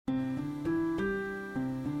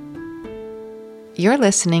You're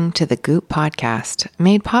listening to the Goop podcast,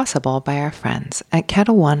 made possible by our friends at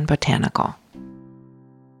Ketel One Botanical.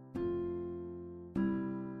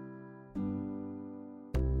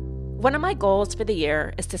 One of my goals for the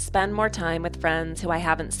year is to spend more time with friends who I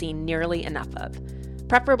haven't seen nearly enough of.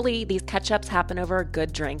 Preferably, these catch-ups happen over a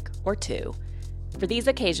good drink or two. For these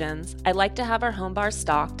occasions, I like to have our home bar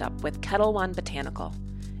stocked up with Ketel One Botanical.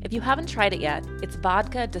 If you haven't tried it yet, it's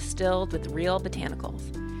vodka distilled with real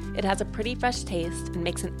botanicals. It has a pretty fresh taste and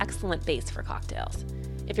makes an excellent base for cocktails.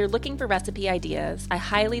 If you're looking for recipe ideas, I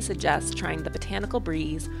highly suggest trying the Botanical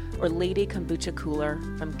Breeze or Lady Kombucha Cooler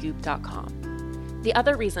from Goop.com. The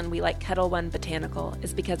other reason we like Ketel One Botanical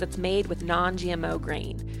is because it's made with non-GMO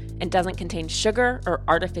grain and doesn't contain sugar or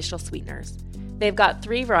artificial sweeteners. They've got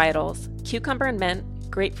 3 varietals: cucumber and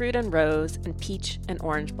mint, grapefruit and rose, and peach and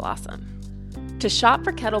orange blossom. To shop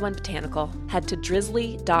for Ketel One Botanical, head to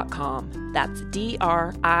drizly.com. That's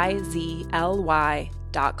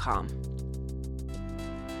DRIZLY.com.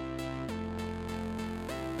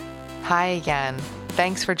 Hi again.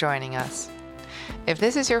 Thanks for joining us. If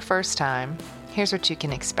this is your first time, here's what you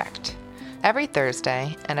can expect. Every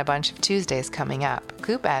Thursday and a bunch of Tuesdays coming up,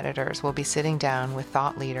 Goop editors will be sitting down with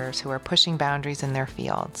thought leaders who are pushing boundaries in their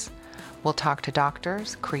fields. We'll talk to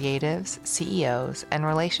doctors, creatives, CEOs, and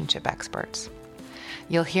relationship experts.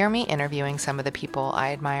 You'll hear me interviewing some of the people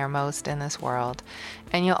I admire most in this world,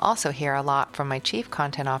 and you'll also hear a lot from my Chief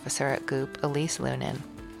Content Officer at Goop, Elise Lunin.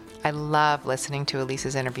 I love listening to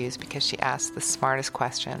Elise's interviews because she asks the smartest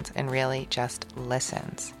questions and really just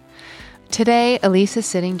listens. Today, Elise is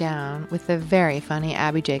sitting down with the very funny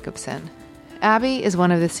Abbi Jacobson. Abbi is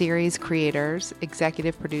one of the series' creators,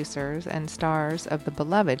 executive producers, and stars of the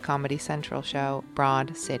beloved Comedy Central show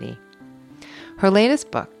Broad City. Her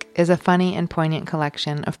latest book is a funny and poignant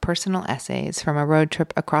collection of personal essays from a road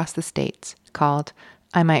trip across the states called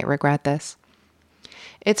I Might Regret This.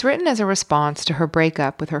 It's written as a response to her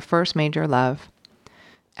breakup with her first major love.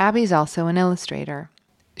 Abbi's also an illustrator.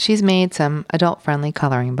 She's made some adult-friendly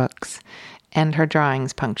coloring books, and her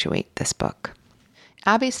drawings punctuate this book.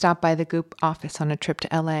 Abbi stopped by the Goop office on a trip to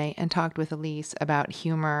LA and talked with Elise about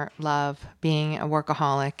humor, love, being a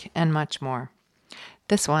workaholic, and much more.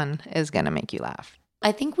 This one is going to make you laugh.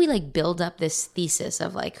 I think we build up this thesis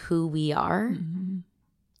of who we are,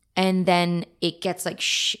 and then it gets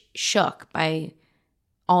shook by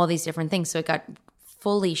all these different things. So it got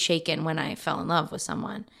fully shaken when I fell in love with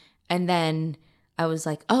someone, and then I was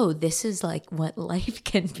like, oh, this is what life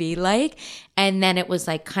can be like. And then it was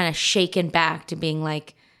kind of shaken back to being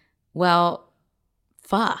well,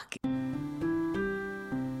 fuck.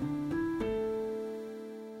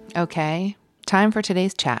 Okay, time for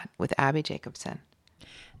today's chat with Abbi Jacobson.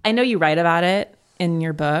 I know you write about it in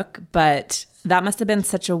your book, but that must have been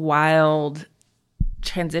such a wild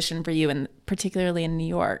transition for you, and particularly in New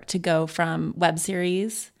York, to go from web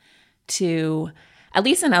series to, at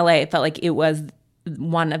least in LA, it felt like it was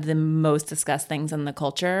one of the most discussed things in the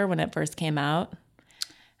culture when it first came out.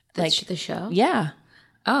 The show? Yeah.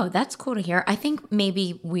 Oh, that's cool to hear. I think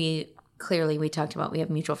maybe we talked about we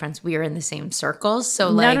have mutual friends. We are in the same circles.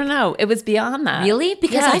 So No. It was beyond that. Really?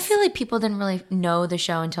 Because yes. I feel like people didn't really know the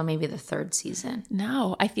show until maybe the 3rd season.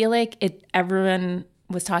 No, I feel like everyone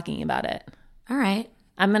was talking about it. All right.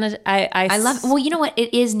 I love. Well, you know what?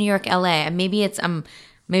 It is New York, LA. Maybe it's I'm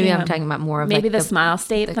talking about more of maybe the Smile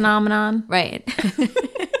State phenomenon, right?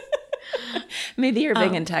 Maybe you're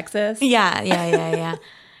big in Texas. Yeah.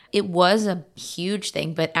 It was a huge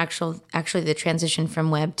thing, but actually, the transition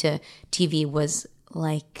from web to TV was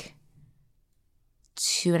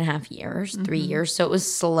 2.5 years, 3 years. So it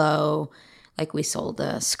was slow. We sold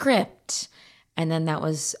a script, and then that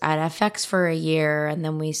was at FX for a year, and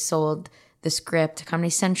then we sold the script to Comedy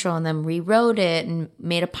Central, and then rewrote it and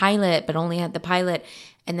made a pilot, but only had the pilot.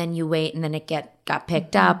 And then you wait, and then it got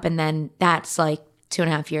picked up, and then that's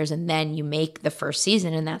 2.5 years, and then you make the first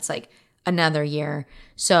season, and that's another year.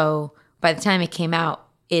 So by the time it came out,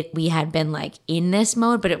 we had been in this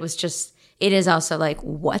mode, but it is also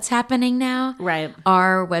what's happening now? Right.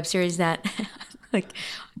 Our web series that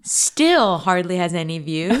still hardly has any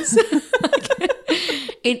views.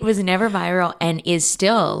 It was never viral and is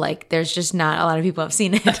still there's just not a lot of people have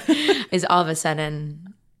seen it, is all of a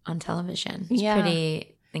sudden on television. It's pretty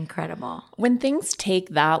incredible. When things take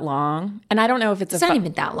that long, and I don't know if it's not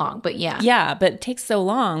even that long, but yeah. Yeah, but it takes so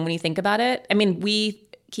long when you think about it. I mean,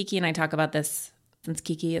 Kiki and I talk about this since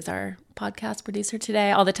Kiki is our podcast producer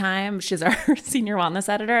today all the time. She's our senior wellness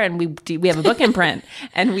editor, and we have a book in print,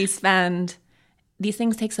 and we spend these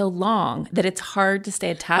things take so long that it's hard to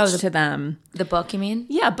stay attached to them. The book, you mean?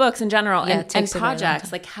 Yeah, books in general Yeah, it and takes a very long projects.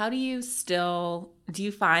 time. Like, how do you still, do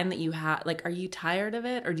you find that you have, like, are you tired of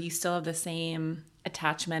it, or do you still have the same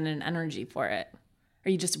attachment and energy for it?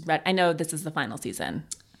 Are you just I know this is the final season.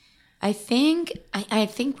 I think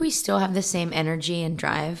we still have the same energy and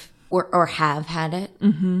drive, or have had it.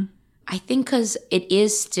 Mm-hmm. I think because it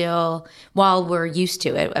is still, while we're used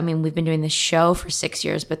to it, I mean, we've been doing this show for 6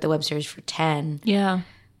 years, but the web series for 10. Yeah.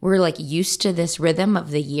 We're like used to this rhythm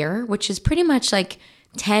of the year, which is pretty much like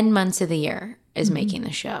 10 months of the year is making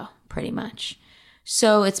the show, pretty much.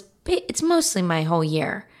 So it's mostly my whole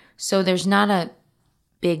year. So there's not a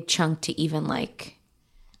big chunk to even like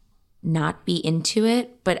not be into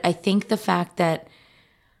it. But I think the fact that,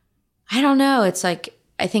 I don't know, it's like,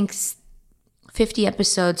 I think 50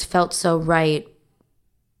 episodes felt so right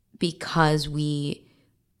because we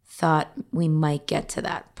thought we might get to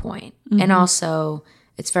that point. Mm-hmm. And also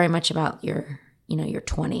it's very much about your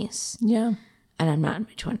 20s. Yeah. And I'm not in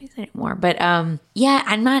my 20s anymore. But yeah,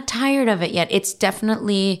 I'm not tired of it yet. It's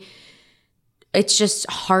just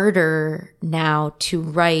harder now to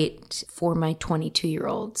write for my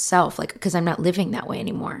 22-year-old self, like, because I'm not living that way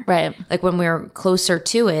anymore. Right. Like when we're closer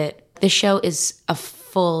to it, the show is a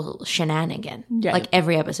full shenanigan. Yeah. Like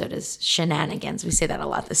every episode is shenanigans. We say that a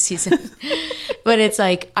lot this season. But it's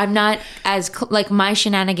like, I'm not as, like my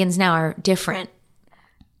shenanigans now are different.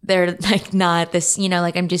 They're like not this,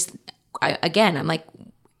 like I'm like,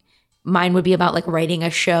 mine would be about like writing a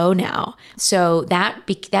show now. So that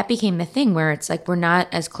became the thing where it's like, we're not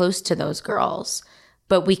as close to those girls,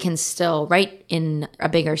 but we can still write in a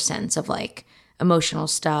bigger sense of like emotional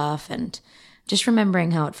stuff and just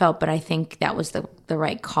remembering how it felt. But I think that was the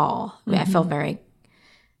right call. Mm-hmm. I felt very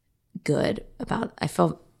good I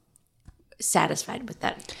felt satisfied with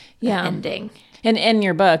that ending. And in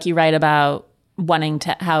your book, you write about wanting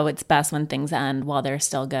to, how it's best when things end while they're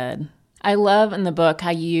still good. I love in the book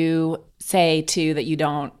how you say too that you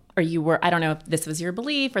don't, or you were, I don't know if this was your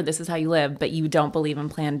belief or this is how you live, but you don't believe in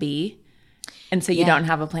plan B. And so you don't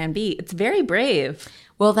have a plan B. It's very brave.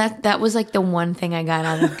 Well, that was like the one thing I got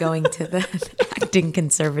out of going to the acting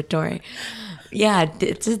conservatory. Yeah,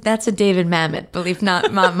 that's a David Mamet belief,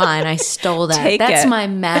 not mine. I stole that. That's my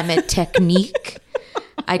Mamet technique.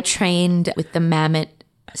 I trained with the Mamet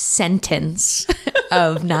sentence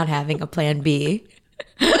of not having a plan B.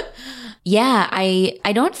 Yeah,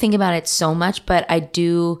 I don't think about it so much, but I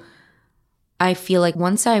feel like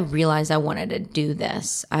once I realized I wanted to do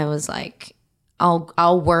this, I was like,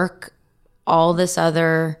 I'll work all this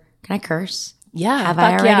other, can I curse? Yeah. Have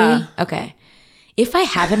I already? Yeah. Okay. If I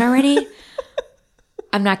haven't already,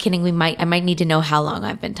 I'm not kidding. I might need to know how long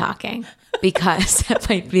I've been talking because that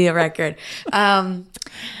might be a record.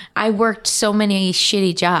 I worked so many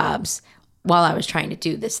shitty jobs while I was trying to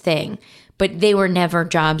do this thing, but they were never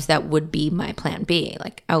jobs that would be my plan B.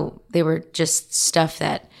 Like, they were just stuff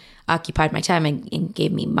that occupied my time and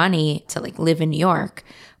gave me money to like live in New York,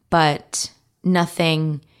 but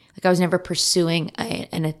nothing. Like I was never pursuing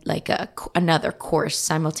another course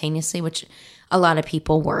simultaneously, which a lot of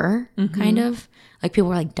people were. Mm-hmm. Kind of like people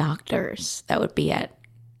were like doctors that would be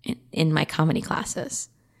in my comedy classes,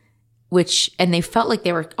 and they felt like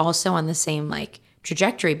they were also on the same like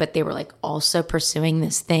trajectory, but they were like also pursuing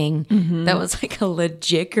this thing that was like a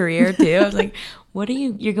legit career too. I was like, what are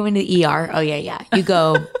you're going to the ER? Oh yeah. You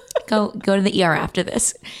go to the ER after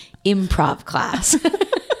this improv class.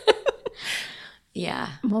 Yeah.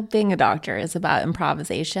 Well, being a doctor is about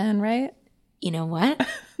improvisation, right? You know what?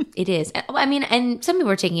 It is. I mean, and some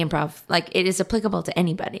people are taking improv, like it is applicable to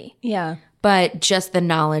anybody. Yeah. But just the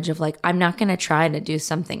knowledge of like, I'm not going to try to do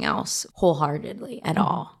something else wholeheartedly at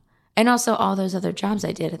all. And also all those other jobs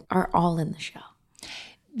I did are all in the show.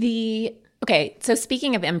 Okay, so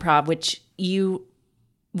speaking of improv, which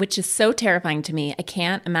is so terrifying to me, I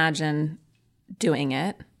can't imagine doing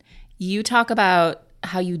it. You talk about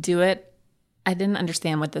how you do it. I didn't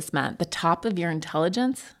understand what this meant. The top of your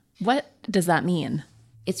intelligence? What does that mean?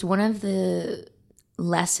 It's one of the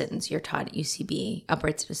lessons you're taught at UCB,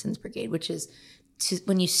 Upright Citizens Brigade, which is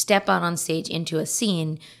when you step out on stage into a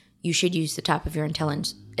scene, you should use the top of your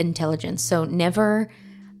intelligence. So never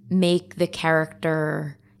make the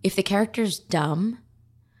character, if the character's dumb,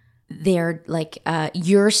 they're like,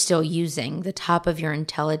 you're still using the top of your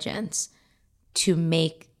intelligence to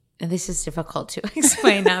make, and this is difficult to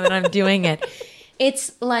explain now that I'm doing it.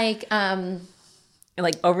 It's like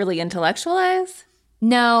overly intellectualized?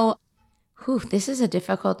 No. Whew, this is a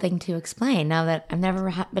difficult thing to explain now that I've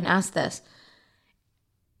never been asked this.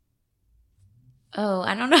 Oh,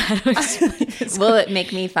 I don't know how to explain this. Will it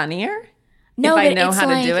make me funnier? No, if I but know it's how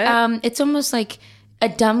like, to do it? It's almost like a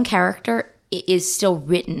dumb character is still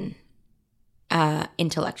written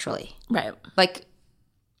intellectually. Right. Like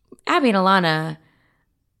Abby and Alana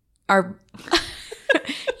are,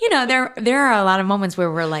 there are a lot of moments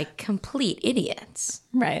where we're like complete idiots,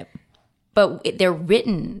 Right. but they're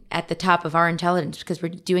written at the top of our intelligence because we're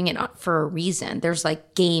doing it for a reason. There's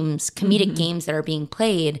like games, comedic games that are being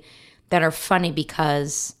played that are funny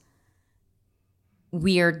because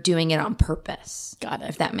we're doing it on purpose. Got it.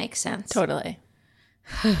 If that makes sense. Totally.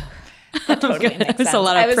 That totally makes It was sense. a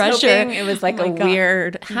lot of I was pressure. hoping it was like Oh a my God.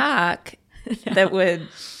 weird hack that would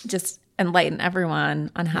just enlighten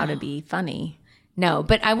everyone on how to be funny. No,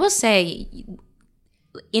 but I will say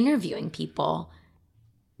interviewing people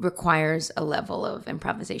requires a level of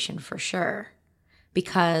improvisation for sure,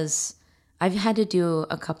 because I've had to do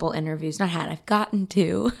a couple interviews, I've gotten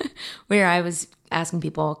to where I was asking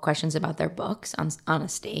people questions about their books on a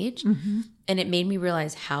stage. And it made me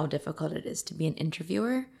realize how difficult it is to be an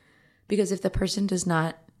interviewer, because if the person does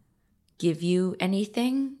not give you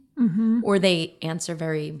anything or they answer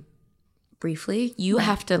very briefly, you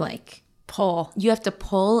have to like Pull. you have to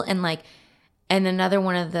pull and another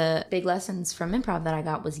one of the big lessons from improv that I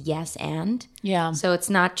got was yes and. Yeah. So it's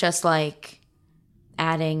not just like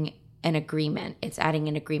adding an agreement, it's adding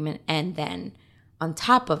an agreement and then on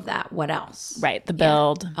top of that, what else? Right. The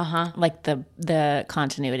build. Uh-huh. Like the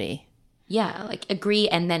continuity. Yeah, like agree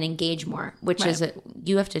and then engage more, which is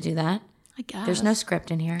you have to do that. I guess. There's no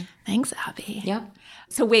script in here. Thanks, Abby. Yep.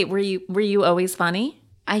 So wait, were you always funny?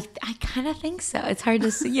 I kind of think so. It's hard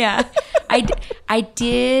to see. Yeah. I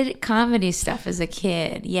did comedy stuff as a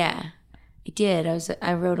kid. Yeah. I did.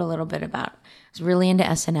 I wrote a little bit about, I was really into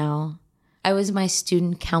SNL. I was my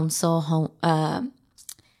student council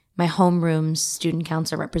my homeroom's student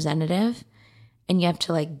council representative, and you have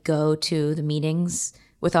to like go to the meetings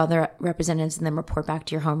with all the representatives and then report back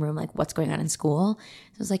to your homeroom like what's going on in school.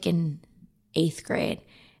 It was like in 8th grade.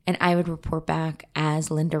 And I would report back as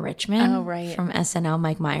Linda Richman from SNL,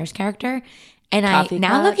 Mike Myers' character. And Coffee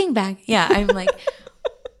now cut. looking back, I'm like,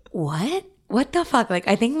 what? What the fuck? Like,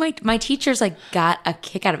 I think my teachers like got a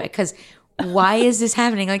kick out of it because why is this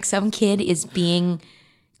happening? Like, some kid is being,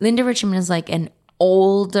 Linda Richman is like an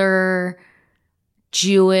older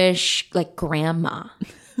Jewish like grandma.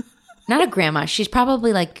 Not a grandma. She's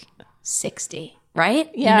probably like 60. Right?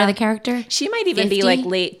 Yeah. You know the character? She might even 50? be like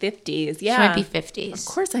late 50s. Yeah. She might be 50s. Of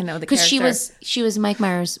course I know the Because character. she was Mike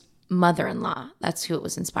Myers' mother-in-law. That's who it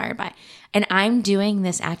was inspired by. And I'm doing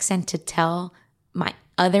this accent to tell my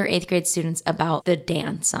other 8th grade students about the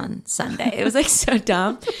dance on Sunday. It was like so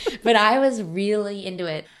dumb. But I was really into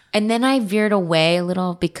it. And then I veered away a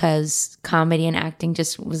little because comedy and acting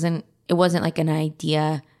just wasn't like an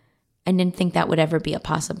idea. I didn't think that would ever be a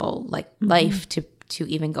possible like life to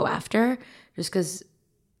even go after. Just because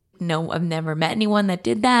I've never met anyone that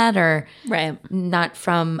did that, or not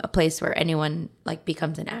from a place where anyone like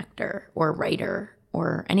becomes an actor or writer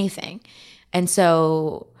or anything. And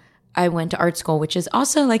so I went to art school, which is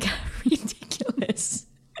also like a ridiculous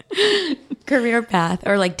career path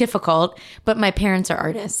or like difficult. But my parents are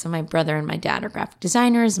artists. So my brother and my dad are graphic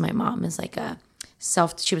designers. My mom is like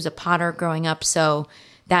she was a potter growing up. So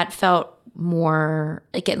that felt more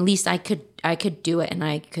like at least I could do it and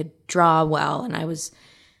I could draw well and I was,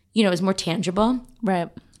 it was more tangible. Right.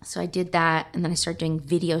 So I did that and then I started doing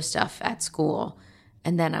video stuff at school.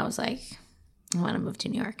 And then I was like, I want to move to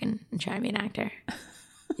New York and try to be an actor.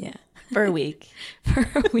 Yeah. For a week. For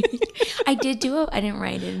a week. I didn't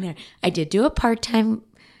write it in there. I did do a part-time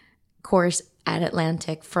course at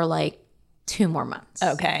Atlantic for like 2 more months.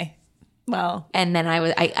 Okay. Well, and then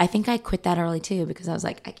I think I quit that early too because I was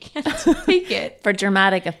like, I can't take it. For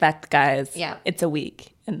dramatic effect, guys, Yeah. It's a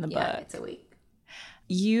week in the Yeah, book. it's a week.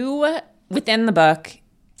 You, within the book,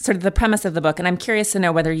 sort of the premise of the book, and I'm curious to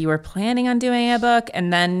know whether you were planning on doing a book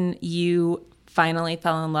and then you finally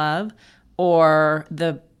fell in love, or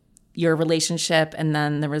your relationship and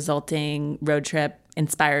then the resulting road trip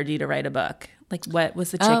inspired you to write a book. Like, what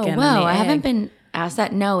was the chicken? Oh, wow. and the I egg? haven't been asked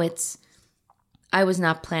that. No, I was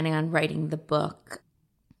not planning on writing the book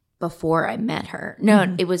before I met her.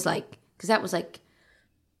 No, It was like, because that was like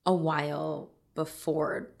a while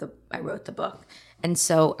before I wrote the book. And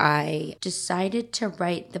so I decided to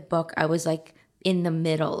write the book. I was like in the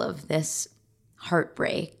middle of this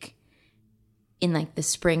heartbreak in like the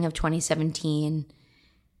spring of 2017.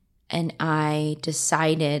 And I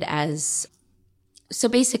decided so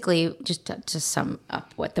basically, just to sum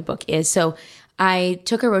up what the book is. So I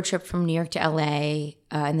took a road trip from New York to LA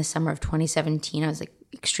in the summer of 2017. I was like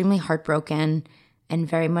extremely heartbroken and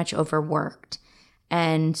very much overworked.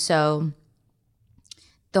 And so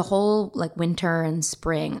the whole like winter and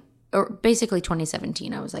spring, or basically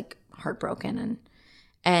 2017, I was like heartbroken.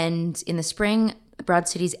 And in the spring, Broad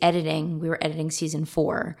City's editing, we were editing season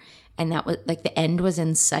 4, and that was like the end was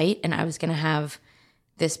in sight, and I was going to have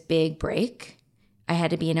this big break. I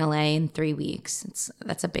had to be in LA in 3 weeks.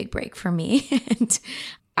 That's a big break for me. And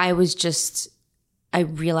I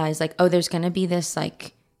realized like, oh, there's going to be this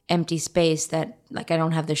like empty space that like I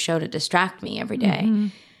don't have the show to distract me every day. Mm-hmm.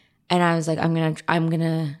 And I was like, I'm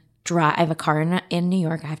gonna drive. I have a car in New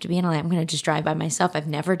York. I have to be in LA. I'm gonna just drive by myself. I've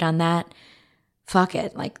never done that. Fuck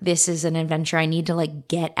it. Like, this is an adventure. I need to like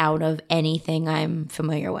get out of anything I'm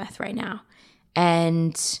familiar with right now.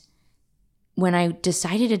 And when I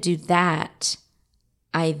decided to do that,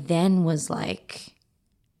 I then was like,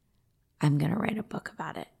 I'm gonna write a book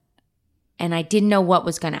about it. And I didn't know what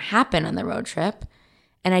was gonna happen on the road trip.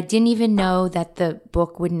 And I didn't even know that the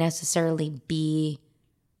book would necessarily be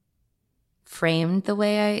framed the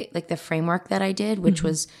way the framework that I did, which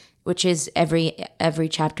is every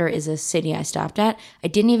chapter is a city I stopped at. I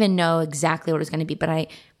didn't even know exactly what it was going to be, but I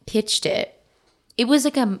pitched it. It was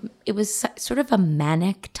sort of a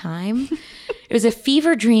manic time. It was a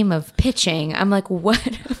fever dream of pitching. I'm like, what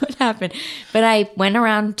happened? But I went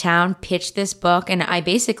around town, pitched this book, and I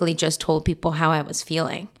basically just told people how I was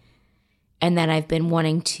feeling. And then I've been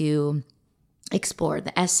wanting to explore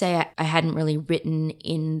the essay. I hadn't really written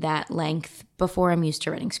in that length before. I'm used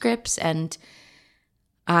to writing scripts, and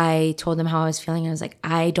I told them how I was feeling. I was like,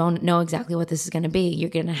 I don't know exactly what this is going to be. You're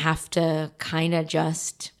going to have to kind of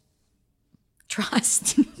just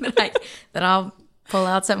trust that I'll pull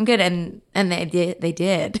out something good, and they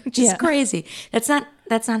did, which is crazy. That's not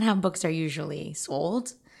how books are usually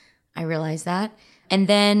sold. I realized that. And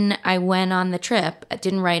then I went on the trip. I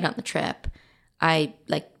didn't write on the trip. I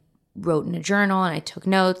wrote in a journal, and I took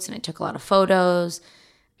notes, and I took a lot of photos.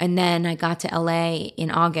 And then I got to LA in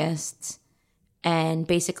August, and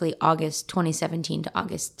basically August 2017 to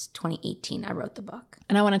August 2018, I wrote the book.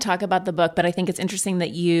 And I want to talk about the book, but I think it's interesting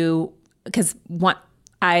that because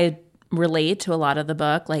I relate to a lot of the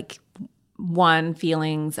book, like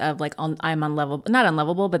feelings of like I'm unlovable, not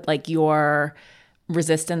unlovable, but like your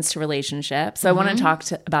resistance to relationships. So I want to talk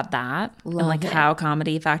about that. Love and like it. How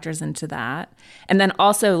comedy factors into that. And then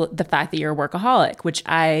also the fact that you're a workaholic, which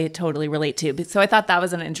I totally relate to. So I thought that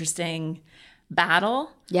was an interesting battle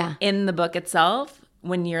in the book itself,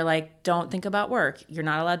 when you're like, don't think about work. You're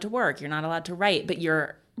not allowed to work. You're not allowed to write, but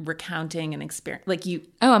you're recounting an experience. Like you,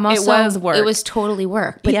 I'm also, it was work. It was totally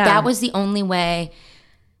work. But that was the only way,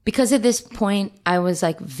 because at this point I was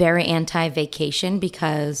like very anti-vacation,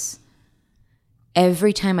 because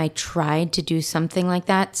every time I tried to do something like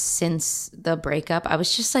that since the breakup, I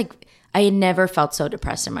was just like, I had never felt so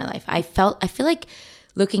depressed in my life. I feel like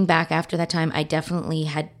looking back after that time, I definitely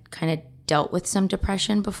had kind of dealt with some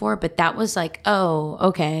depression before, but that was like, oh,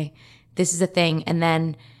 okay, this is a thing. And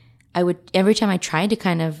then every time I tried to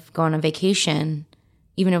kind of go on a vacation,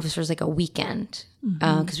 even if it was like a weekend,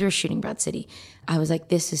 because we were shooting Broad City, I was like,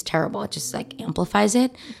 this is terrible. It just like amplifies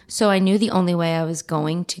it. So I knew the only way I was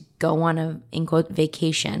going to go on a, in quote,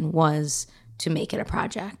 vacation was to make it a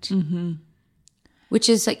project, which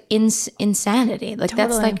is like insanity. Like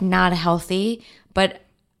that's like not healthy, but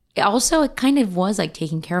also it kind of was like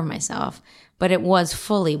taking care of myself, but it was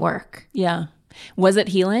fully work. Yeah. Was it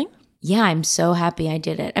healing? Yeah, I'm so happy I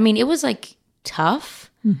did it. I mean, it was like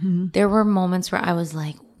tough. There were moments where I was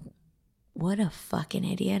like, what a fucking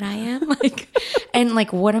idiot I am. Like, and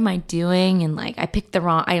like, what am I doing? And like, I picked the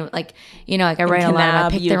wrong, I write a lot about I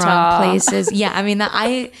picked the wrong places. Yeah. I mean,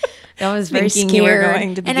 that was very scared. You were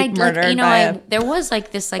going to be murdered there was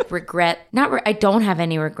like this like regret, I don't have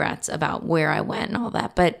any regrets about where I went and all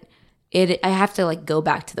that, but I have to like go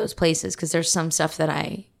back to those places, because there's some stuff that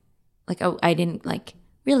I didn't like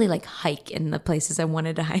really like hike in the places I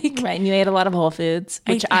wanted to hike. Right. And you ate a lot of Whole Foods,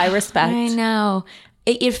 which I respect. I know.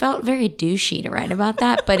 It felt very douchey to write about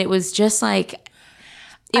that, but it was just like,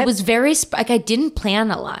 was very, like I didn't plan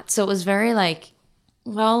a lot. So it was very like,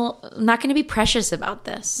 well, I'm not going to be precious about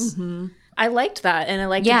this. I liked that. And I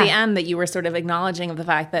liked at the end that you were sort of acknowledging of the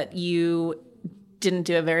fact that you didn't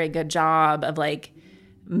do a very good job of like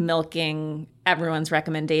milking everyone's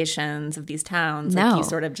recommendations of these towns. No. Like you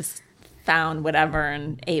sort of just found whatever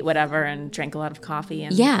and ate whatever and drank a lot of coffee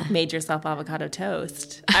and made yourself avocado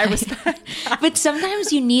toast. I respect that. But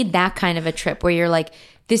sometimes you need that kind of a trip where you're like,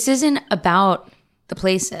 this isn't about the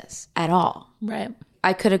places at all. Right.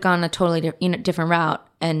 I could have gone a totally different route,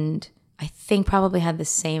 and I think probably had the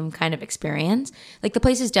same kind of experience. Like the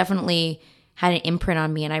places definitely had an imprint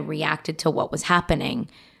on me, and I reacted to what was happening.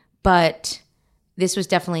 But this was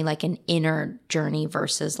definitely like an inner journey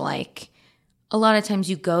versus like a lot of times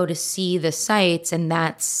you go to see the sites and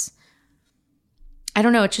that's, I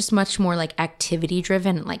don't know, it's just much more like activity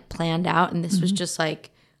driven, like planned out. And this was just like,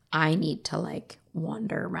 I need to like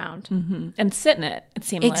wander around. And sit in it, it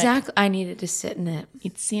seemed Exactly. I needed to sit in it.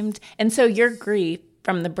 It seemed. And so your grief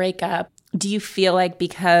from the breakup, do you feel like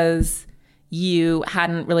because you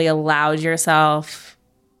hadn't really allowed yourself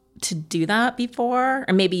to do that before,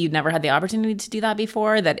 or maybe you'd never had the opportunity to do that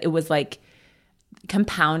before, that it was like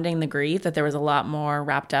compounding the grief, that there was a lot more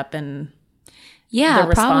wrapped up in the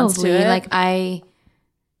response probably. to it? Like I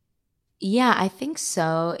think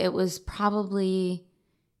so. It was probably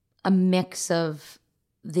a mix of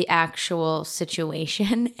the actual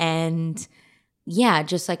situation and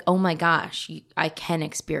just like, oh my gosh, I can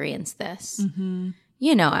experience this.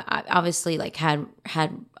 You know, I obviously like had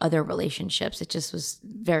other relationships. It just was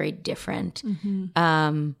very different.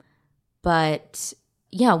 But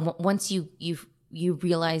yeah, once you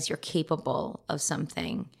realize you're capable of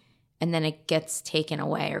something and then it gets taken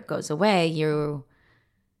away or goes away, you're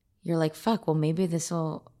like, fuck, well, maybe this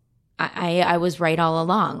will, I was right all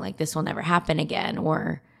along. Like this will never happen again.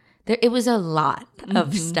 Or it was a lot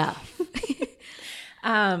of stuff.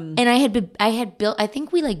 And I had built, I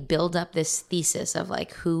think we like build up this thesis of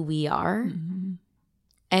like who we are.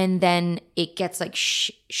 And then it gets like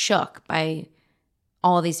shook by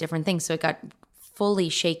all these different things. So it got fully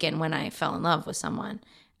shaken when I fell in love with someone.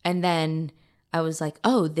 And then I was like,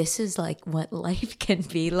 oh, this is like what life can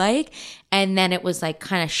be like. And then it was like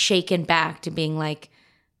kind of shaken back to being like,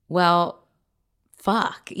 well,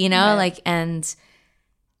 fuck, you know, Right. like, and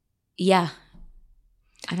yeah.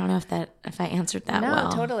 I don't know if I answered that well.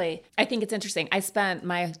 No, totally. I think it's interesting. I spent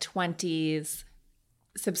my 20s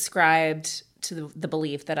subscribed to the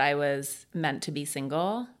belief that I was meant to be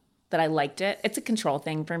single, that I liked it. It's a control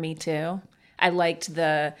thing for me too. I liked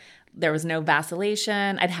there was no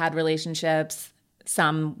vacillation. I'd had relationships,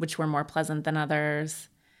 some which were more pleasant than others.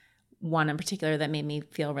 One in particular that made me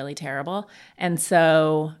feel really terrible. And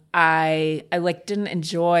so I like didn't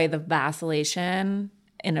enjoy the vacillation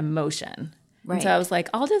in emotion. Right. And so I was like,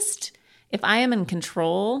 if I am in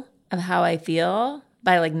control of how I feel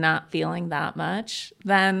by like not feeling that much,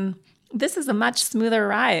 then this is a much smoother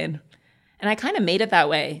ride. And I kind of made it that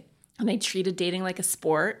way. And I treated dating like a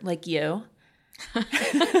sport, like you.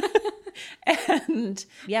 And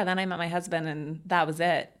yeah, then I met my husband and that was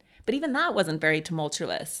it. But even that wasn't very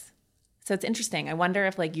tumultuous. So it's interesting. I wonder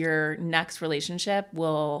if like your next relationship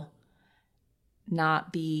will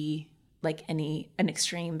not be like an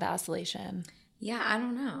extreme vacillation. Yeah, I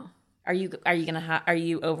don't know. Are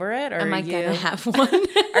you over it, or Am I gonna have one?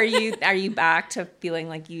 are you back to feeling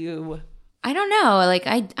like you? I don't know. Like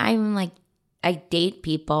I'm like I date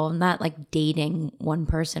people. I'm not like dating one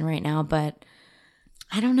person right now, but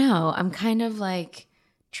I don't know. I'm kind of like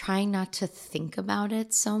trying not to think about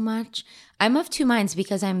it so much. I'm of two minds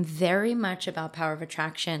because I'm very much about power of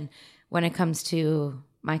attraction when it comes to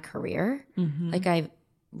my career. Like I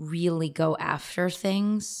really go after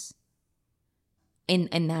things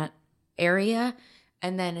in that area.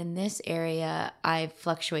 And then in this area, I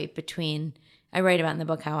fluctuate between, I write about in the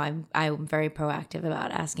book how I'm very proactive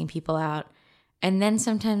about asking people out. And then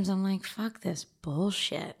sometimes I'm like, fuck this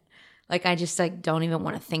bullshit. Like I just like don't even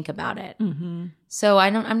want to think about it. So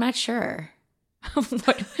I'm not sure.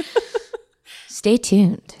 Stay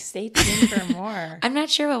tuned. Stay tuned for more. I'm not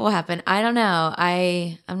sure what will happen. I don't know.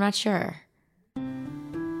 I'm not sure.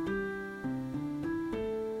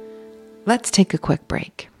 Let's take a quick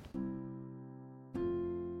break.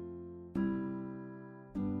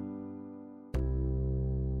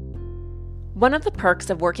 One of the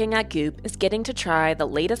perks of working at Goop is getting to try the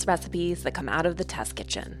latest recipes that come out of the test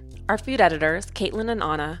kitchen. Our food editors, Caitlin and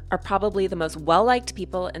Anna, are probably the most well-liked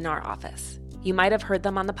people in our office. You might have heard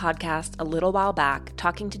them on the podcast a little while back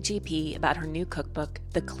talking to GP about her new cookbook,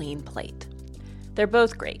 The Clean Plate. They're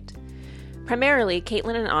both great. Primarily,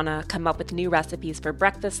 Caitlin and Anna come up with new recipes for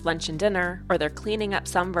breakfast, lunch, and dinner, or they're cleaning up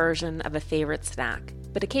some version of a favorite snack.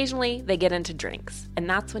 But occasionally, they get into drinks, and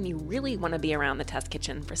that's when you really want to be around the test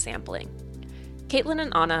kitchen for sampling. Caitlin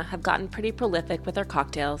and Anna have gotten pretty prolific with their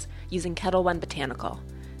cocktails using Kettle One Botanical.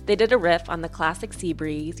 They did a riff on the classic Sea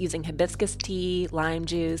Breeze using hibiscus tea, lime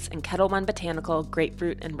juice, and Kettle One Botanical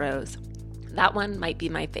grapefruit and rose. That one might be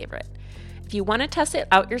my favorite. If you want to test it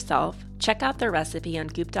out yourself, check out their recipe on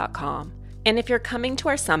goop.com. And if you're coming to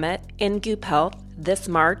our summit in Goop Health this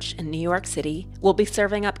March in New York City, we'll be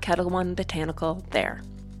serving up Kettle One Botanical there.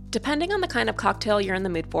 Depending on the kind of cocktail you're in the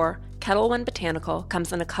mood for, Kettle One Botanical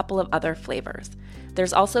comes in a couple of other flavors.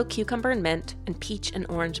 There's also cucumber and mint and peach and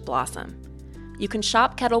orange blossom. You can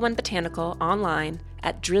shop Kettle One Botanical online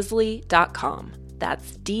at drizzly.com.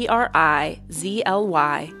 That's DRIZLY.com.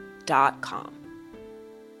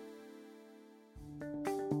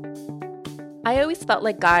 I always felt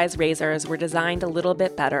like guys' razors were designed a little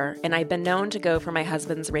bit better, and I've been known to go for my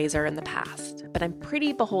husband's razor in the past, but I'm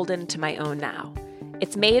pretty beholden to my own now.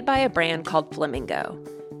 It's made by a brand called Flamingo.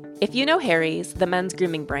 If you know Harry's, the men's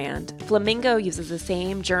grooming brand, Flamingo uses the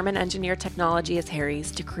same German-engineered technology as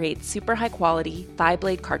Harry's to create super high-quality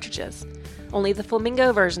 5-blade cartridges. Only the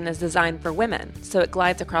Flamingo version is designed for women, so it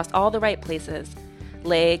glides across all the right places: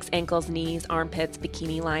 legs, ankles, knees, armpits,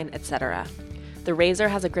 bikini line, etc. The razor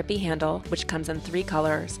has a grippy handle, which comes in 3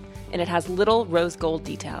 colors, and it has little rose gold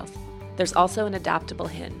details. There's also an adaptable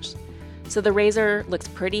hinge. So the razor looks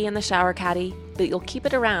pretty in the shower caddy, but you'll keep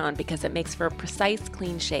it around because it makes for a precise,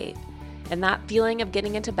 clean shave. And that feeling of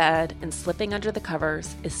getting into bed and slipping under the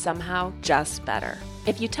covers is somehow just better.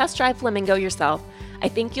 If you test drive Flamingo yourself, I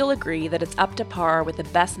think you'll agree that it's up to par with the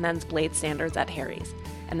best men's blade standards at Harry's,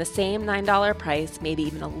 and the same $9 price, maybe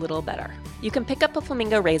even a little better. You can pick up a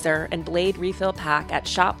Flamingo razor and blade refill pack at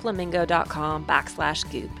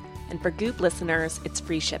shopflamingo.com/goop. And for Goop listeners, it's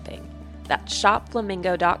free shipping. That's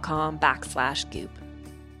shopflamingo.com/goop.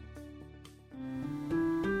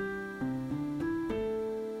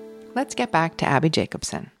 Let's get back to Abbi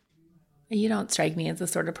Jacobson. You don't strike me as the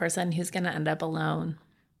sort of person who's going to end up alone.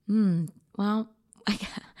 Well,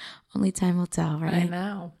 only time will tell, right? I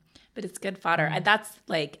know. But it's good fodder. That's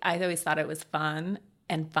like, I always thought it was fun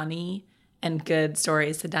and funny and good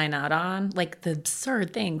stories to dine out on. Like the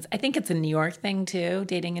absurd things. I think it's a New York thing too,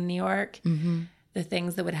 dating in New York. Mm-hmm. The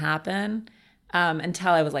things that would happen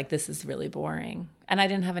until I was like, this is really boring. And I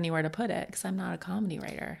didn't have anywhere to put it because I'm not a comedy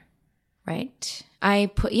writer. Right.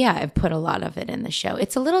 I put a lot of it in the show.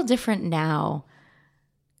 It's a little different now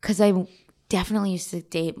because I definitely used to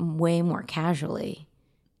date way more casually.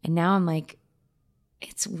 And now I'm like,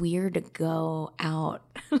 it's weird to go out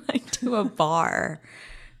like to a bar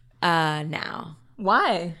now.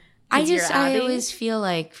 Why? I always feel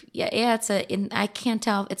like, I can't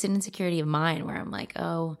tell. It's an insecurity of mine where I'm like,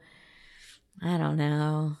 oh, I don't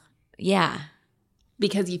know. Yeah.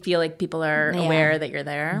 Because you feel like people are aware that you're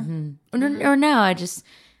there? Mm-hmm. Or no, I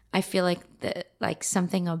feel like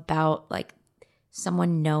something about like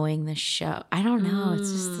someone knowing the show. I don't know.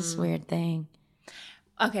 It's just this weird thing.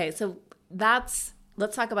 Okay, so let's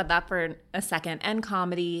talk about that for a second, and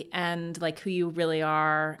comedy and like who you really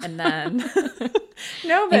are, and then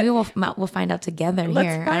maybe we'll find out together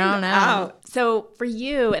here. I don't know. So for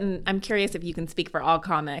you, and I'm curious if you can speak for all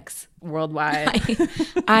comics worldwide.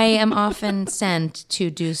 I am often sent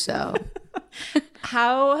to do so.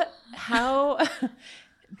 How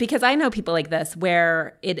because I know people like this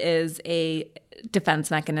where it is a defense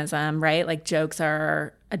mechanism, right? Like jokes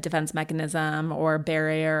are a defense mechanism or a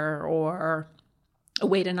barrier or a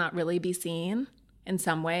way to not really be seen in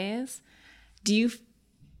some ways. Do you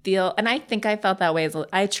feel, and I think I felt that way as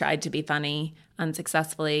I tried to be funny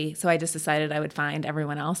unsuccessfully, so I just decided I would find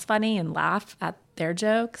everyone else funny and laugh at their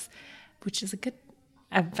jokes, which is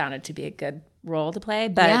I've found it to be a good role to play,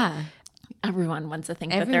 but everyone wants to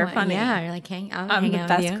think that they're funny. Yeah, you're like, hang the out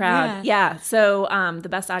best with you. crowd. Yeah. So the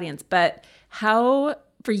best audience. But how,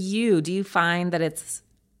 for you, do you find that it's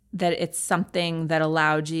something that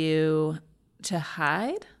allowed you to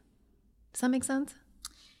hide? Does that make sense?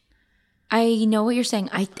 I know what you're saying.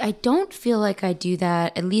 I don't feel like I do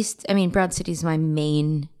that. At least, I mean, Broad City is my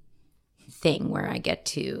main thing where I get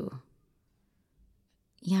to,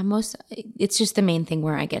 it's just the main thing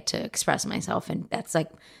where I get to express myself. And that's like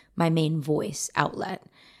my main voice outlet.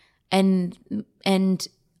 And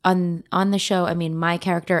on the show, I mean, my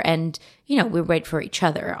character and, we write for each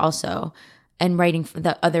other also. And writing for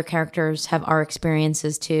the other characters have our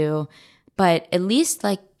experiences too. But at least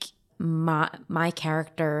like my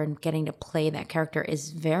character and getting to play that character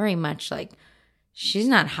is very much like she's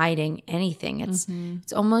not hiding anything.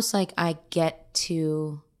 It's almost like I get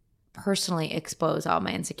to personally expose all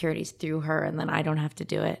my insecurities through her, and then I don't have to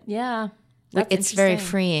do it. Yeah, like it's very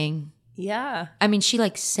freeing. Yeah, I mean, she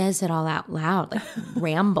like says it all out loud, like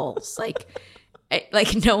rambles, like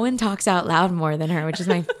no one talks out loud more than her, which is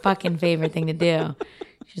my fucking favorite thing to do.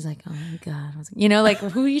 She's like, "Oh my God," I was like,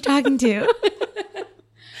 who are you talking to?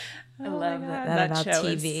 I love that show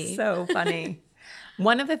TV. Is so funny.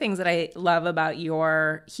 One of the things that I love about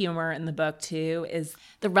your humor in the book too is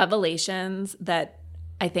the revelations that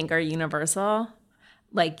I think are universal.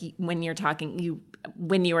 Like when you're talking,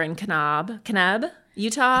 when you were in Kanab,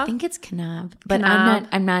 Utah. I think it's Kanab, but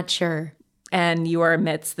I'm not sure. And you are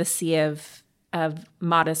amidst the sea of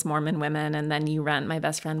modest Mormon women, and then you rent my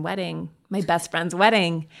best friend's wedding.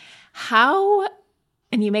 How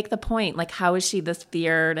And you make the point, like, how is she this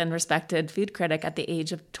feared and respected food critic at the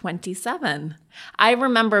age of 27? I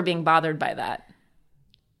remember being bothered by that.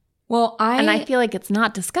 Well, And I feel like it's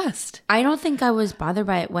not discussed. I don't think I was bothered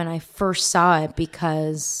by it when I first saw it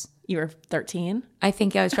because You were 13? I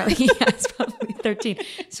think I was probably 13.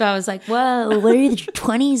 So I was like, whoa, what are the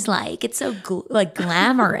 20s like? It's so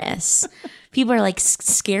glamorous. People are like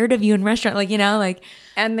scared of you in restaurant, like, you know, like.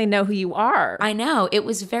 And they know who you are. I know. It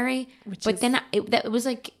was very, then it was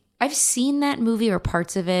like, I've seen that movie or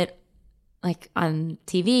parts of it like on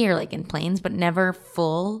TV or like in planes, but never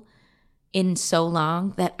full in so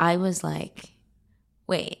long that I was like,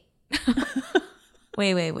 wait.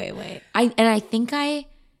 wait. I think I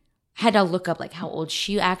had to look up like how old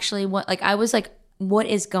she actually was. Like I was like, what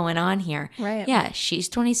is going on here? Right. Yeah, she's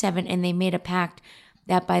 27 and they made a pact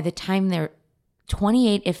that by the time they're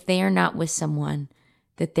 28, if they are not with someone,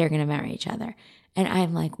 that they're going to marry each other. And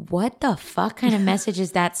I'm like, what the fuck kind of message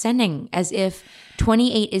is that sending? As if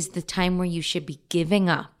 28 is the time where you should be giving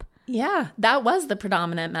up. Yeah, that was the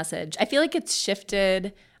predominant message. I feel like it's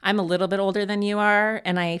shifted. I'm a little bit older than you are,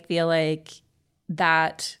 and I feel like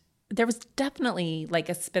that there was definitely like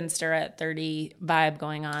a spinster at 30 vibe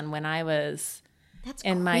going on when I was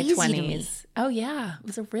in my 20s. Oh yeah, it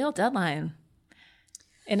was a real deadline.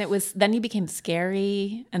 And it was, then you became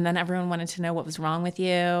scary, and then everyone wanted to know what was wrong with you.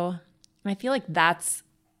 And I feel like that's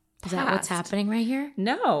Is that what's happening right here?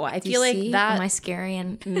 No, I Do feel you like see? that. Am I scary?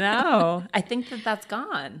 And No, I think that that's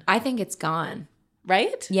gone. I think it's gone.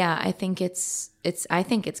 Right? Yeah, I think it's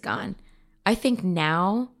gone. I think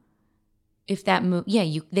now, if that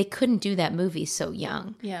movie, they couldn't do that movie so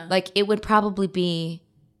young. Yeah. Like it would probably be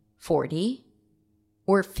 40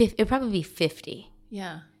 or 50. It'd probably be 50.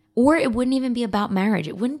 Yeah. Or it wouldn't even be about marriage.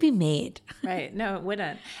 It wouldn't be made. Right. No, it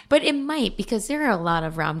wouldn't. But it might, because there are a lot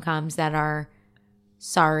of rom-coms that are,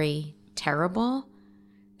 sorry, terrible.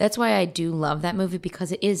 That's why I do love that movie,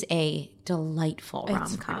 because it is a delightful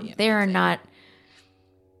rom-com. There are not.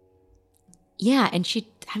 Yeah, and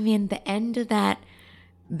the end of that,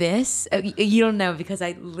 you don't know, because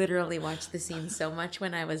I literally watched the scene so much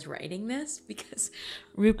when I was writing this, because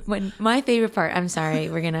when my favorite part, I'm sorry,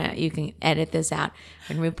 you can edit this out,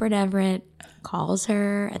 when Rupert Everett calls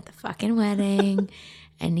her at the fucking wedding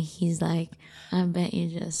and he's like, I bet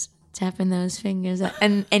you just tapping those fingers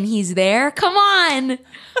and he's there. Come on.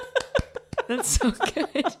 That's so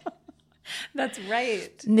good. That's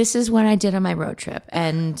right. This is what I did on my road trip,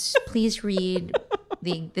 and please read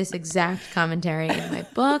this exact commentary in my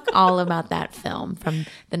book all about that film from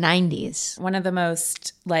the 90s. One of the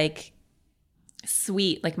most like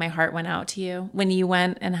sweet, like my heart went out to you when you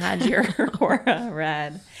went and had your aura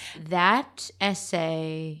read. That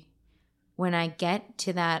essay, when I get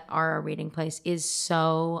to that aura reading place, is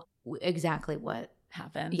so exactly what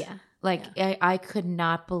happened. Yeah. Like I could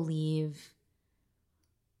not believe.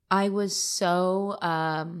 I was so,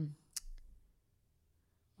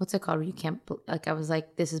 what's it called? You can't, like, I was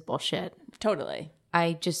like, this is bullshit. Totally.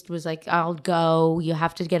 I just was like, I'll go. You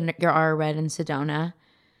have to get your aura read in Sedona.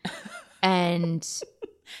 And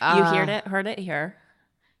you heard it here.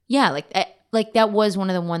 Yeah. Like that was one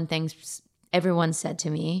of the things everyone said to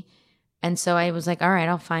me. And so I was like, all right,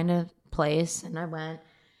 I'll find a place. And I went.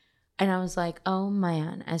 And I was like, oh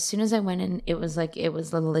man. As soon as I went in, it was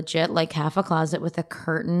legit like half a closet with a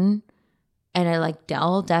curtain and a like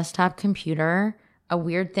Dell desktop computer, a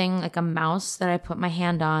weird thing like a mouse that I put my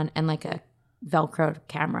hand on, and like a Velcro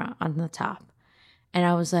camera on the top. And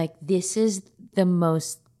I was like, this is the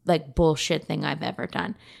most like bullshit thing I've ever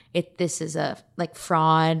done. This is a like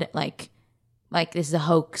fraud, like this is a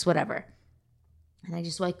hoax, whatever. And I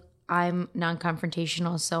just like, I'm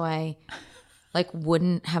non-confrontational, so I like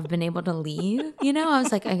wouldn't have been able to leave, you know? I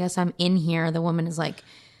was like, I guess I'm in here. The woman is like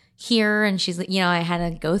here, and she's like, you know, I had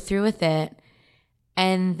to go through with it.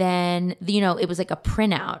 And then, you know, it was like a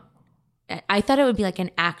printout. I thought it would be like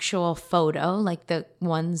an actual photo, like the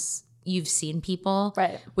ones you've seen people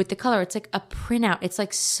with the color. It's like a printout. It's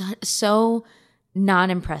like so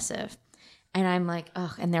non-impressive. And I'm like,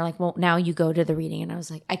 oh, and they're like, well, now you go to the reading. And I was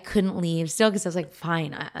like, I couldn't leave still, because I was like,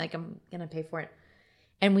 fine, I'm going to pay for it.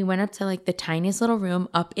 And we went up to like the tiniest little room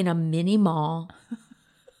up in a mini mall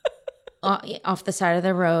off the side of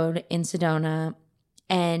the road in Sedona.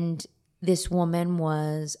 And this woman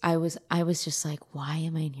I was just like, why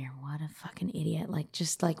am I in here? What a fucking idiot. Like,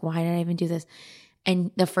 just like, why did I even do this?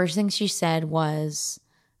 And the first thing she said was,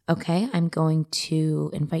 okay, I'm going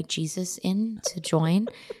to invite Jesus in to join.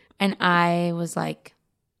 And I was like,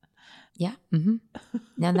 yeah,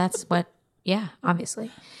 Now that's what, yeah,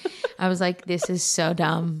 obviously. I was like, this is so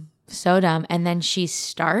dumb, so dumb. And then she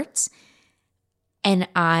starts, And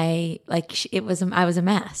I was a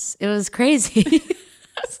mess. It was crazy.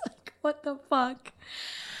 I was like, what the fuck?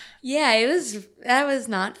 Yeah, that was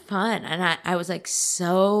not fun. And I was like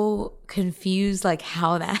so confused, like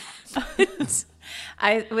how that happened.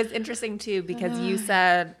 It was interesting too, because you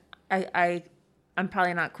said, I'm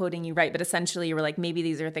probably not quoting you right, but essentially you were like, maybe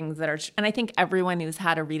these are things that are, and I think everyone who's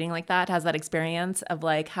had a reading like that has that experience of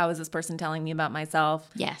like, how is this person telling me about myself?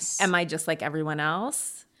 Yes. Am I just like everyone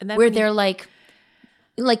else? And then where they're like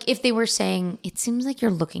if they were saying, it seems like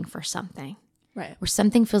you're looking for something. right. Where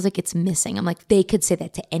something feels like it's missing. I'm like, they could say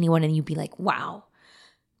that to anyone and you'd be like, wow,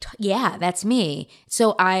 yeah, that's me.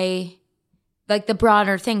 So I, like the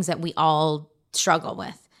broader things that we all struggle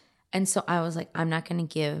with. And so I was like, I'm not going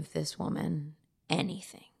to give this woman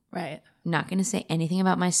anything. Right. I'm not going to say anything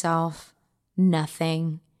about myself,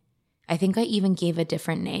 nothing. I think I even gave a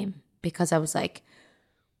different name because I was like,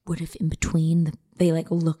 what if in between they like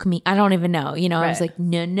look me? I don't even know. You know, I was Right. like,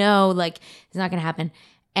 no, like it's not going to happen.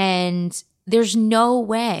 And there's no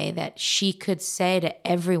way that she could say to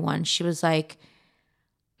everyone, she was like,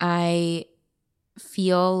 I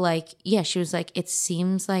feel like, yeah, she was like, it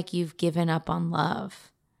seems like you've given up on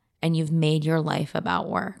love and you've made your life about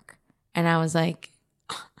work. And I was like,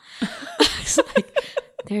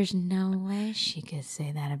 there's no way she could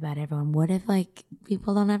say that about everyone. What if like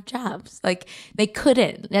people don't have jobs? Like they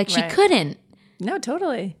couldn't, like she Right. couldn't. No,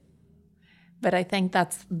 totally. But I think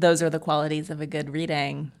those are the qualities of a good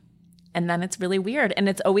reading. And then it's really weird. And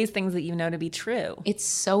it's always things that you know to be true. It's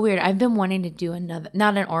so weird. I've been wanting to do another,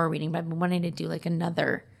 not an aura reading, but I've been wanting to do like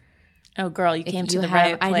another. Oh, girl, you came to You the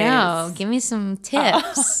have, right place. I know. Give me some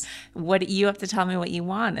tips. What you have to tell me what you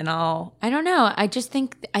want, and I'll. I don't know. I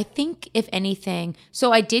think if anything,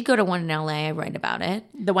 so I did go to one in LA. I write about it.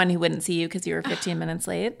 The one who wouldn't see you because you were 15 minutes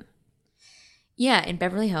late. Yeah, in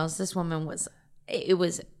Beverly Hills, this woman was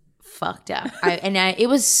fucked up. It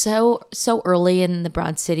was so early in the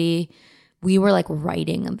Broad City. We were like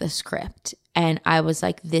writing the script, and I was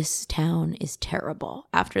like, this town is terrible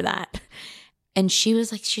after that. And she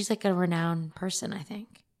was like, she's like a renowned person, I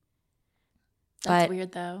think. That's But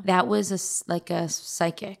weird, though. that was a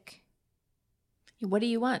psychic. What do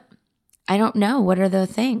you want? I don't know. What are the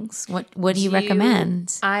things? What do you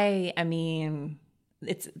recommend? I mean,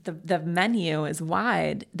 it's the menu is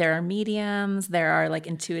wide. There are mediums. There are like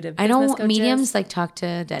intuitive. I don't business want coaches. mediums like talk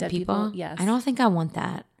to dead people. people? Yes. I don't think I want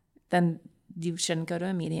that. Then you shouldn't go to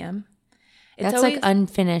a medium. It's That's always, like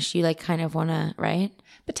unfinished. You like kind of want to, right?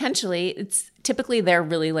 potentially. It's typically they're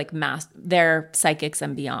really like they're psychics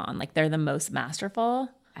and beyond. Like they're the most masterful.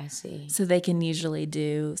 I see. So they can usually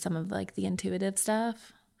do some of like the intuitive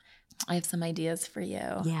stuff. I have some ideas for you.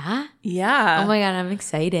 Yeah. Yeah. Oh my God, I'm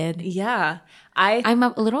excited. Yeah. I'm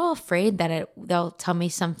a little afraid that they'll tell me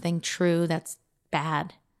something true that's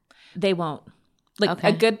bad. They won't. Like Okay.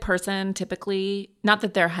 a good person typically, not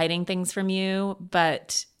that they're hiding things from you,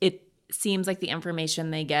 but it seems like the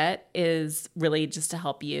information they get is really just to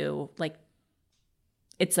help you, like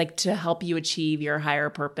it's like to help you achieve your higher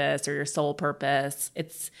purpose or your soul purpose.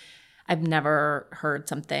 I've never heard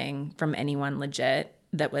something from anyone legit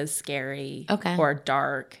that was scary Okay. or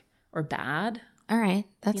dark or bad. All right.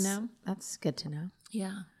 That's know? that's good to know.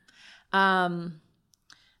 Yeah.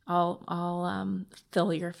 I'll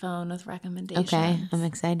fill your phone with recommendations. Okay. I'm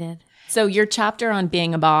excited. So your chapter on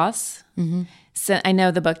being a boss, so I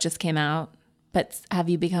know the book just came out, but have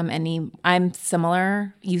you become I'm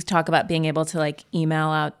similar. You talk about being able to like email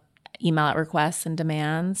out requests and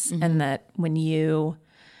demands, and that when you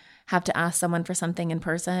have to ask someone for something in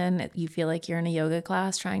person, you feel like you're in a yoga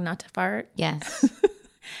class trying not to fart. Yes.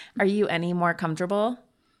 Are you any more comfortable?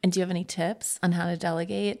 And do you have any tips on how to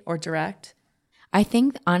delegate or direct? I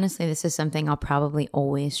think honestly, this is something I'll probably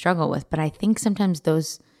always struggle with, but I think sometimes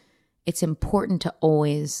it's important to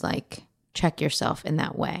always like check yourself in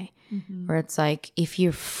that way, where it's like, if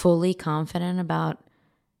you're fully confident about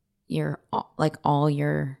all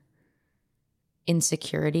your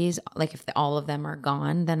insecurities, like if all of them are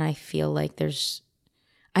gone, then I feel like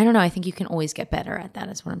I don't know. I think you can always get better at that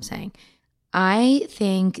is what I'm saying. I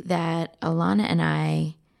think that Alana and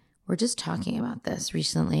I were just talking about this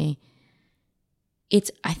recently.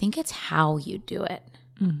 I think it's how you do it,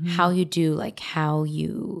 how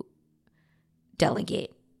you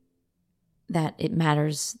delegate, that it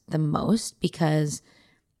matters the most, because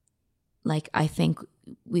like, I think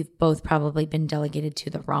we've both probably been delegated to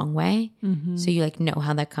the wrong way. So you like know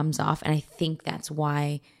how that comes off. And I think that's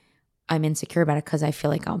why I'm insecure about it. 'Cause I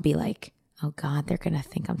feel like I'll be like, oh God, they're going to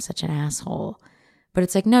think I'm such an asshole. But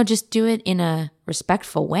it's like, no, just do it in a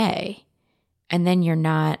respectful way. And then you're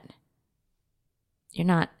not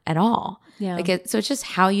at all. Yeah. So it's just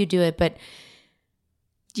how you do it. But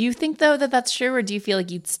Do you think, though, that that's true, or do you feel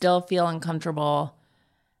like you'd still feel uncomfortable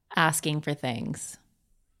asking for things?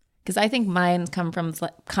 Because I think mine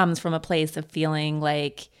comes from a place of feeling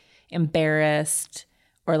like embarrassed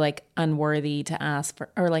or like unworthy to ask for,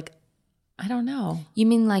 or like, I don't know. You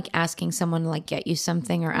mean like asking someone to like get you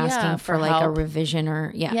something, or asking for like help. a revision,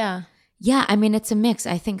 or Yeah. Yeah, I mean, it's a mix.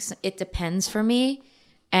 I think it depends for me.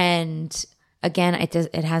 And again,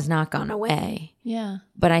 it has not gone away. Yeah,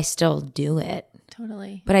 But I still do it.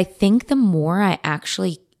 totally. But I think the more I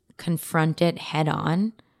actually confront it head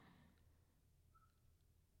on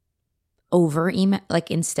over email,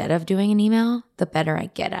 like instead of doing an email, the better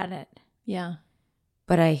I get at it. Yeah.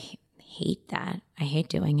 But I hate that. I hate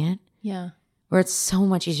doing it. Yeah. Where it's so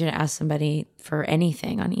much easier to ask somebody for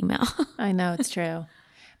anything on email. I know, it's true.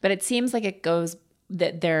 But it seems like it goes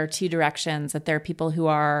that there are two directions, that there are people who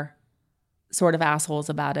are sort of assholes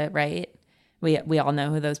about it, right? We all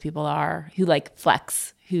know who those people are, who like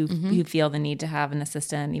flex, who feel the need to have an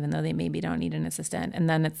assistant even though they maybe don't need an assistant. And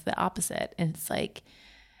then it's the opposite. And it's like,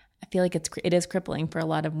 I feel like it is crippling for a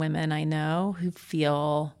lot of women I know who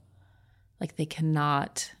feel like they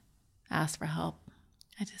cannot ask for help.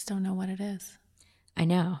 I just don't know what it is. I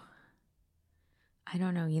know. I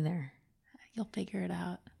don't know either. You'll figure it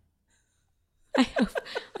out.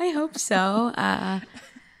 I hope so.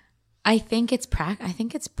 I think it's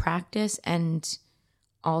practice, and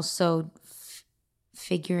also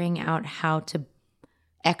figuring out how to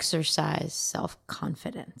exercise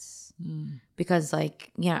self-confidence. Because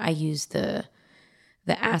like, I use the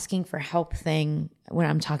asking for help thing when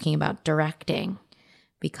I'm talking about directing,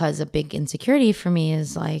 because a big insecurity for me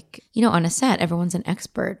is like, on a set, everyone's an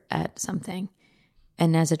expert at something.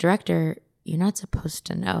 And as a director, you're not supposed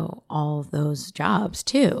to know all those jobs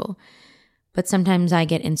too. But sometimes I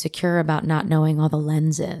get insecure about not knowing all the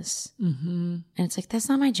lenses. Mm-hmm. And it's like, that's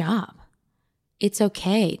not my job. It's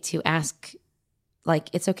okay to ask, like,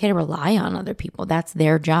 it's okay to rely on other people. That's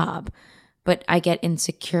their job. But I get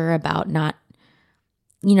insecure about not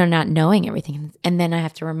knowing everything. And then I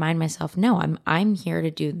have to remind myself, no, I'm here to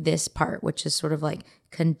do this part, which is sort of like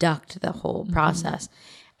conduct the whole process.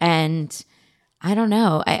 And I don't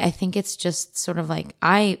know. I think it's just sort of like,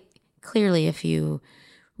 clearly, if you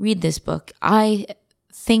read this book, I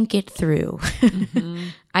think it through.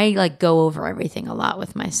 I like go over everything a lot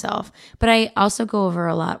with myself, but I also go over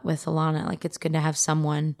a lot with Alana. Like, it's good to have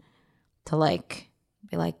someone to like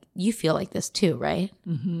be like, you feel like this too, right?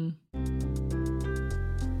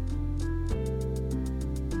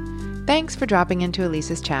 Thanks for dropping into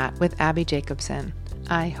Elise's chat with Abby Jacobson.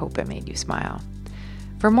 I hope it made you smile.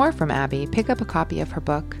 For more from Abby, pick up a copy of her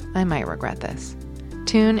book, I Might Regret This.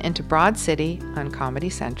 Tune into Broad City on Comedy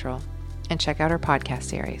Central and check out her podcast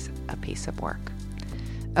series, A Piece of Work.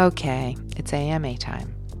 Okay, it's AMA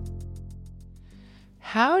time.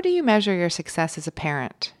 How do you measure your success as a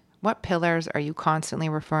parent? What pillars are you constantly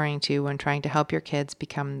referring to when trying to help your kids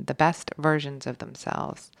become the best versions of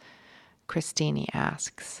themselves? Christine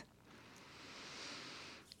asks.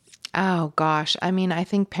 Oh gosh, I mean, I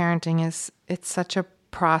think parenting it's such a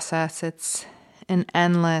process. It's an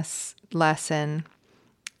endless lesson.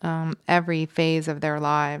 Every phase of their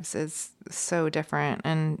lives is so different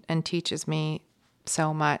and teaches me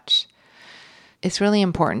so much. It's really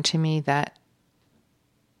important to me that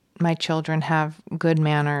my children have good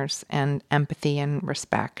manners and empathy and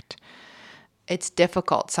respect. It's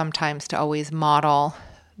difficult sometimes to always model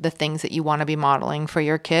the things that you want to be modeling for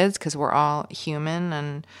your kids, because we're all human,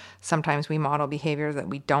 and sometimes we model behaviors that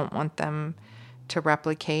we don't want them to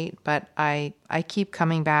replicate. But I keep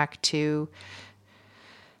coming back to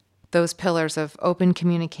those pillars of open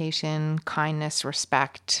communication, kindness,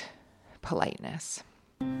 respect, politeness.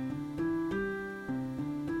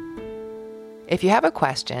 If you have a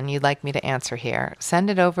question you'd like me to answer here, send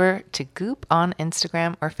it over to Goop on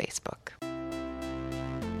Instagram or Facebook.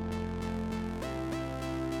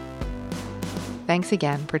 Thanks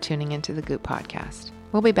again for tuning into the Goop podcast.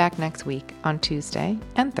 We'll be back next week on Tuesday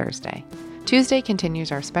and Thursday. Tuesday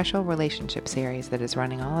continues our special relationship series that is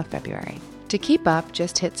running all of February. To keep up,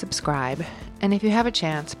 just hit subscribe. And if you have a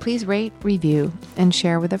chance, please rate, review, and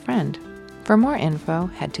share with a friend. For more info,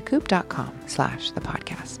 head to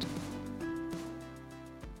goop.com/thepodcast.